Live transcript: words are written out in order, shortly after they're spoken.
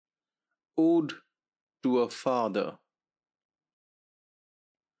Ode to a Father.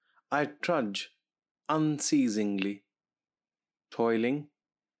 I trudge unceasingly, toiling,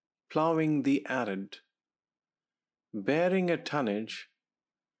 ploughing the arid. Bearing a tonnage,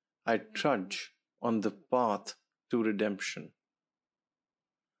 I trudge on the path to redemption.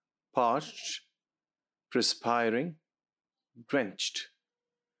 Parched, perspiring, drenched,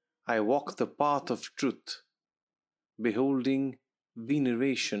 I walk the path of truth, beholding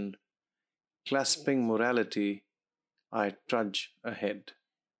veneration, clasping morality, I trudge ahead.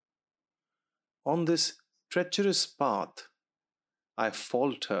 On this treacherous path, I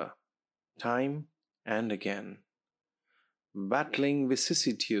falter time and again, battling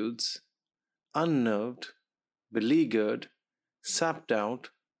vicissitudes, unnerved, beleaguered, sapped out,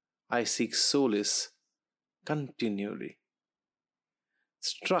 I seek solace continually.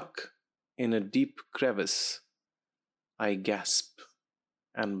 Struck in a deep crevice, I gasp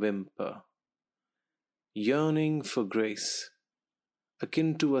and whimper, yearning for grace,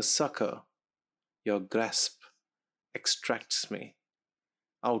 akin to a sucker. Your grasp extracts me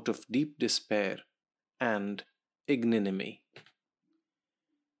out of deep despair and ignominy.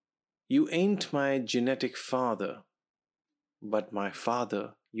 You ain't my genetic father, but my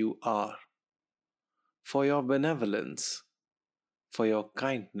father you are. For your benevolence, for your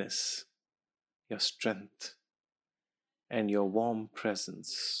kindness, your strength, and your warm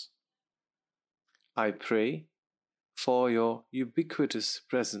presence. I pray for your ubiquitous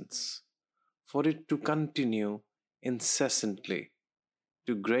presence, for it to continue incessantly,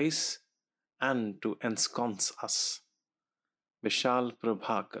 to grace and to ensconce us. Vishal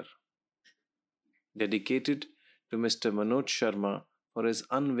Prabhakar. Dedicated to Mr. Manoj Sharma for his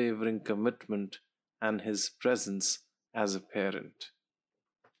unwavering commitment and his presence as a parent.